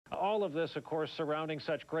all of this, of course, surrounding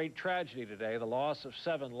such great tragedy today, the loss of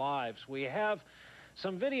 7 lives. We have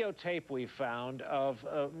some videotape we found of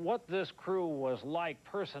what this crew was like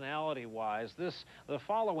personality-wise. The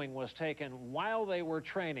following was taken while they were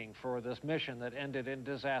training for this mission that ended in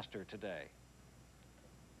disaster today.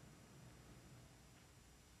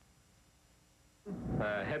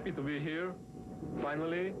 Happy to be here,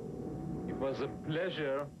 finally. It was a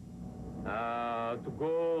pleasure to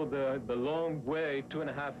go the long way,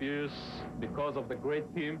 2.5 years, because of the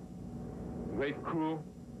great team, great crew,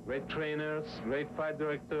 great trainers, great flight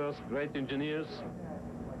directors, great engineers.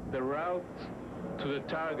 The route to the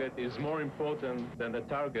target is more important than the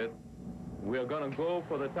target. We are going to go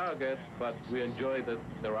for the target, but we enjoy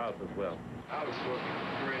the route as well. That was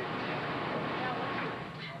working great.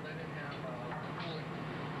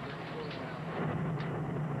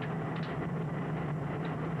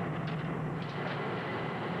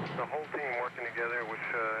 The whole team working together, which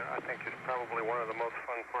I think is probably one of the most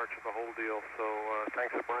fun parts of the whole deal. So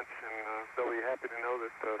thanks a bunch, and they'll be happy to know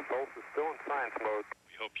that Sols is still in science mode.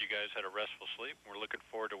 We hope you guys had a restful sleep. We're looking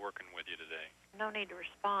forward to working with you today. No need to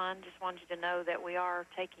respond. Just wanted you to know that we are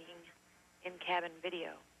taking in-cabin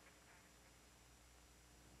video.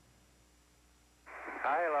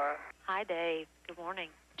 Hi, Laura. Hi, Dave. Good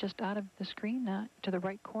morning. Just out of the screen to the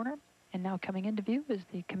right corner, and now coming into view is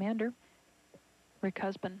the commander, Rick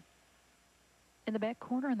Husband. In the back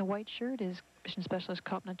corner in the white shirt is Mission Specialist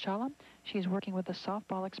Kalpana Chawla. She's working with a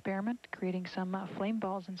softball experiment, creating some flame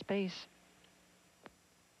balls in space.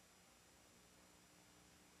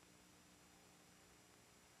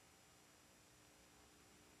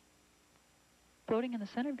 Floating in the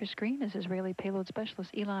center of your screen is Israeli payload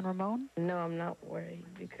specialist Ilan Ramon. No, I'm not worried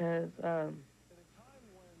because,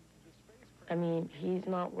 I mean, he's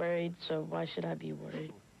not worried, so why should I be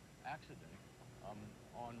worried? Accident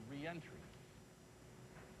on re-entry.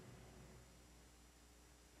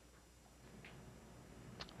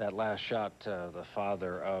 That last shot, the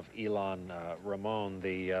father of Ilan Ramon,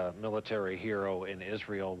 the military hero in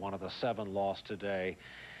Israel, one of the 7 lost today.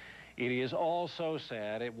 It is all so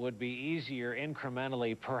sad. It would be easier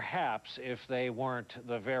incrementally, perhaps, if they weren't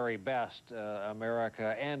the very best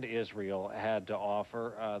America and Israel had to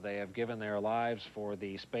offer. They have given their lives for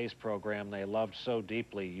the space program they loved so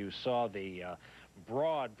deeply. You saw the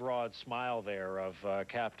broad smile there of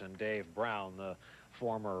Captain Dave Brown, the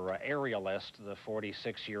former aerialist, the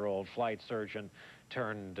 46-year-old flight surgeon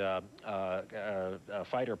turned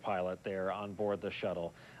fighter pilot there on board the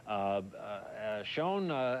shuttle. Shown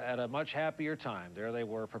at a much happier time. There they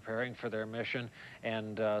were preparing for their mission,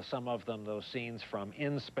 and some of them, those scenes from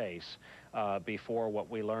in space before what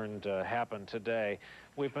we learned happened today.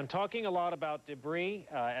 We've been talking a lot about debris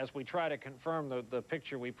as we try to confirm the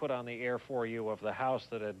picture we put on the air for you of the house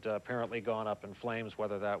that had apparently gone up in flames,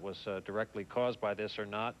 whether that was directly caused by this or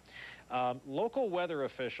not. Local weather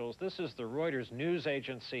officials, this is the Reuters news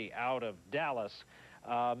agency out of Dallas,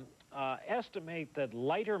 estimate that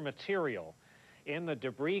lighter material in the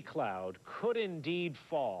debris cloud could indeed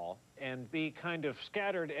fall and be kind of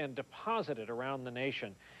scattered and deposited around the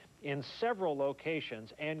nation in several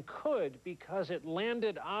locations, and could, because it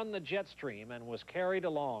landed on the jet stream and was carried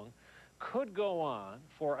along, could go on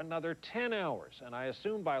for another 10 hours. And I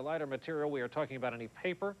assume by lighter material we are talking about any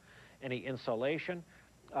paper, any insulation,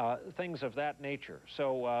 things of that nature.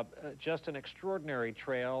 So just an extraordinary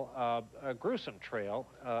trail, a gruesome trail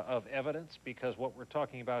of evidence, because what we're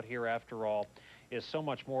talking about here, after all, is so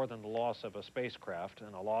much more than the loss of a spacecraft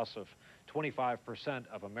and a loss of 25%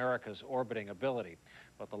 of America's orbiting ability,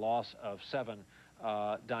 but the loss of 7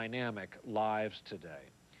 dynamic lives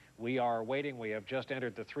today. We are waiting. We have just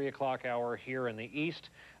entered the 3 o'clock hour here in the east.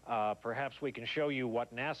 Perhaps we can show you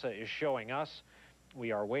what NASA is showing us.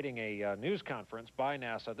 We are waiting a news conference by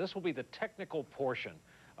NASA. This will be the technical portion,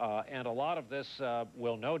 and a lot of this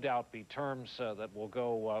will no doubt be terms that will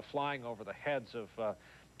go flying over the heads of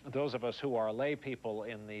those of us who are lay people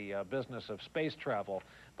in the business of space travel.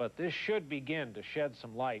 But this should begin to shed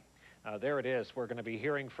some light. There it is. We're going to be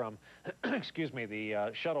hearing from, excuse me,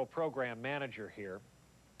 the shuttle program manager here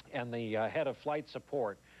and the head of flight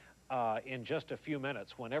support in just a few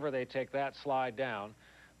minutes. Whenever they take that slide down,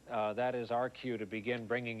 that is our cue to begin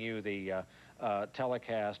bringing you the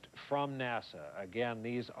telecast from NASA. Again,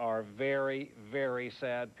 these are very, very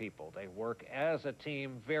sad people. They work as a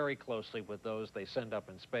team very closely with those they send up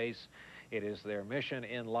in space. It is their mission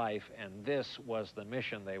in life, and this was the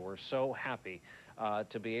mission they were so happy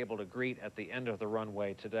to be able to greet at the end of the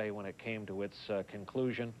runway today when it came to its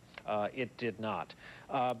conclusion. It did not.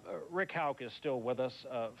 Rick Houck is still with us,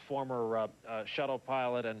 former shuttle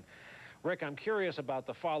pilot, and Rick, I'm curious about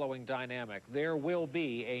the following dynamic. There will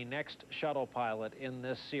be a next shuttle pilot in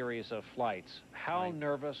this series of flights. How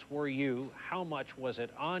nervous were you? How much was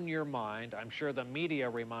it on your mind? I'm sure the media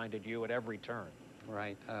reminded you at every turn.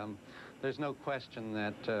 Right. There's no question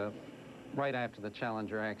that right after the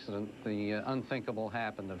Challenger accident, the unthinkable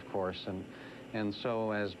happened, of course, and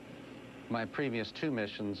so as my previous 2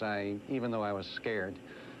 missions, even though I was scared,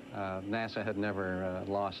 NASA had never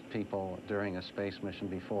lost people during a space mission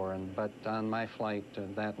before, but on my flight,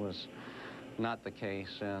 that was not the case,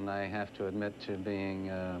 and I have to admit to being,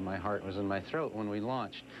 my heart was in my throat when we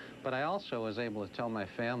launched. But I also was able to tell my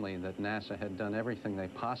family that NASA had done everything they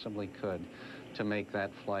possibly could to make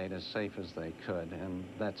that flight as safe as they could, and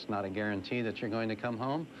that's not a guarantee that you're going to come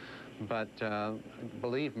home, but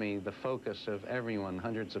believe me, the focus of everyone,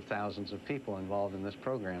 hundreds of thousands of people involved in this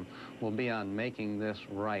program, will be on making this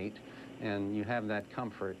right, and you have that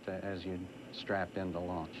comfort as you strap in to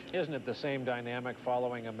launch. Isn't it the same dynamic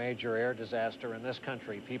following a major air disaster in this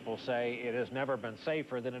country? People say it has never been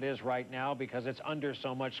safer than it is right now because it's under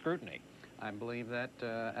so much scrutiny. I believe that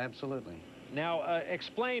absolutely. Now,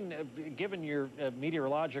 explain, given your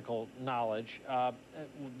meteorological knowledge,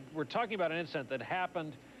 we're talking about an incident that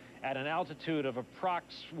happened at an altitude of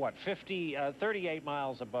what, 38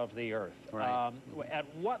 miles above the Earth. Right. At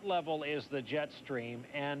what level is the jet stream,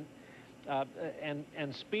 and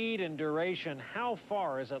speed and duration, how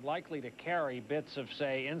far is it likely to carry bits of,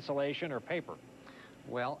 say, insulation or paper?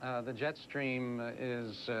 Well, the jet stream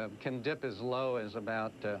can dip as low as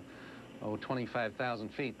about 25,000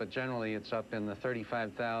 feet, but generally it's up in the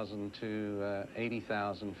 35,000 to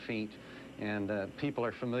 80,000 feet. And people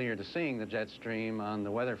are familiar to seeing the jet stream on the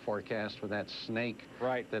weather forecast with that snake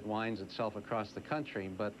that winds itself across the country.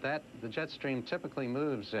 But the jet stream typically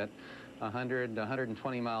moves at 100 to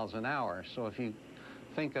 120 miles an hour. So if you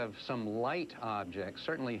think of some light objects,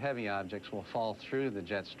 certainly heavy objects will fall through the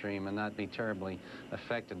jet stream and not be terribly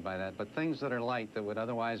affected by that. But things that are light that would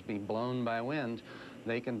otherwise be blown by wind,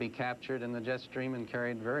 they can be captured in the jet stream and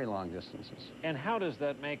carried very long distances. And how does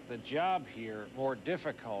that make the job here more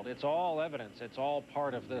difficult? It's all evidence. It's all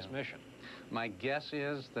part of this mission. My guess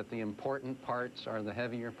is that the important parts are the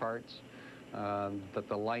heavier parts, that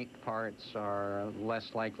the light parts are less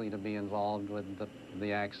likely to be involved with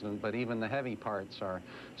the accident, but even the heavy parts are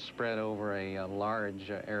spread over a large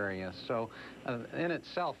area. So in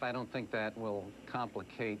itself, I don't think that will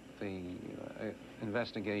complicate the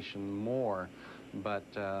investigation more. But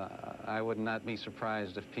I would not be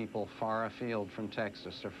surprised if people far afield from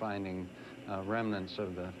Texas are finding remnants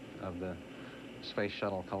of the Space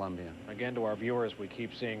Shuttle Columbia. Again, to our viewers, we keep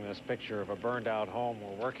seeing this picture of a burned-out home.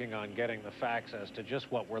 We're working on getting the facts as to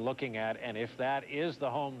just what we're looking at, and if that is the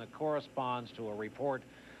home that corresponds to a report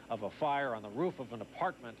of a fire on the roof of an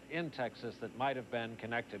apartment in Texas that might have been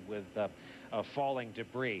connected with falling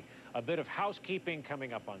debris. A bit of housekeeping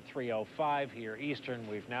coming up on 3:05 here Eastern.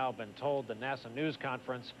 We've now been told the NASA news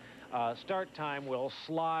conference start time will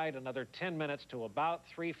slide another 10 minutes to about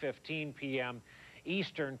 3:15 p.m.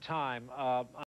 Eastern time.